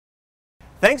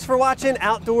Thanks for watching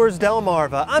Outdoors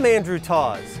Delmarva. I'm Andrew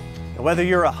Tawes. And whether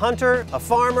you're a hunter, a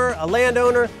farmer, a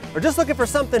landowner, or just looking for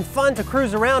something fun to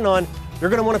cruise around on, you're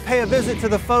going to want to pay a visit to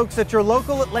the folks at your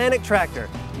local Atlantic Tractor.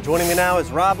 And joining me now is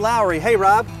Rob Lowry. Hey,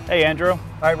 Rob. Hey, Andrew. All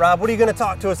right, Rob, what are you going to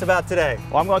talk to us about today?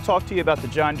 Well, I'm going to talk to you about the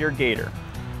John Deere Gator.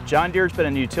 John Deere's been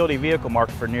in the utility vehicle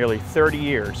market for nearly 30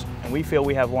 years, and we feel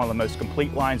we have one of the most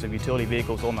complete lines of utility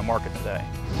vehicles on the market today.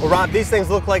 Well, Rob, these things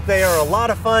look like they are a lot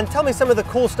of fun. Tell me some of the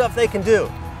cool stuff they can do.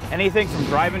 Anything from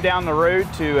driving down the road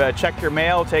to check your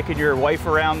mail, taking your wife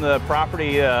around the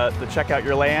property to check out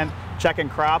your land, checking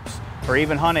crops, or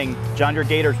even hunting, John Deere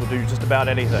Gators will do just about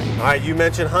anything. All right, you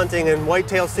mentioned hunting, and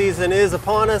whitetail season is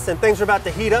upon us, and things are about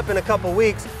to heat up in a couple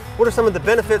weeks. What are some of the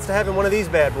benefits to having one of these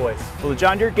bad boys? Well, the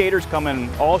John Deere Gators come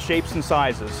in all shapes and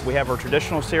sizes. We have our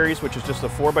traditional series, which is just a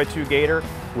 4x2 Gator.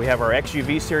 We have our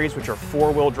XUV series, which are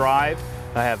 4-wheel drive.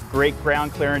 I have great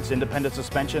ground clearance, independent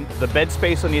suspension. The bed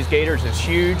space on these Gators is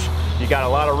huge. You got a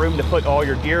lot of room to put all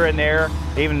your gear in there,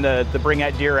 even to bring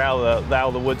that deer out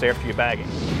of the woods after you bag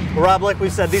him. Well, Rob, like we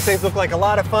said, these things look like a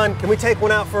lot of fun. Can we take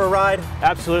one out for a ride?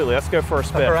 Absolutely, let's go for a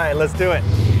spin. All right, let's do it.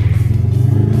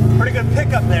 Pretty good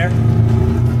pickup there.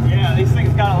 Yeah, these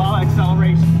things got a lot of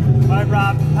acceleration. All right,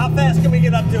 Rob, how fast can we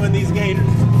get up to in these Gators?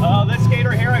 This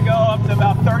Gator here will go up to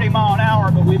about 30 mile an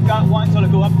hour, but we've got ones that'll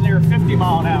go up to near 50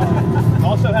 mile an hour.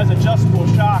 Also has adjustable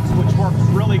shocks, which works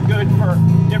really good for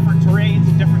different terrains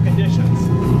and different conditions.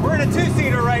 We're in a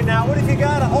two-seater right now. What if you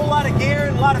got a whole lot of gear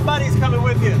and a lot of buddies coming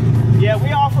with you? Yeah,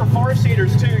 we offer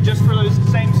four-seaters too, just for those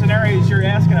same scenarios you're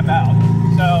asking about.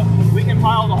 So we can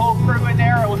pile the whole crew in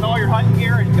there with all your hunting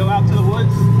gear and go out to the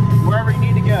woods, wherever you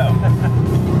need to go.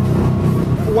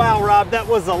 Wow, Rob, that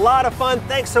was a lot of fun.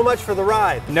 Thanks so much for the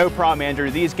ride. No problem, Andrew.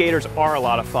 These Gators are a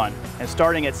lot of fun. And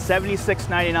starting at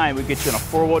 $76.99, we get you in a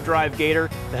 4-wheel drive Gator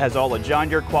that has all the John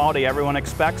Deere quality everyone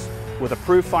expects. With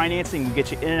approved financing, we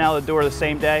get you in and out of the door the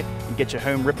same day and get you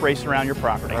home rip racing around your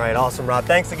property. All right, awesome, Rob.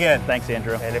 Thanks again. Thanks,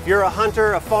 Andrew. And if you're a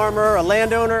hunter, a farmer, a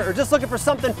landowner, or just looking for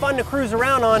something fun to cruise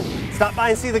around on, stop by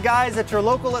and see the guys at your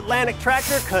local Atlantic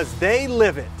Tractor, because they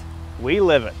live it. We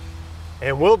live it.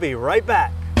 And we'll be right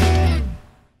back.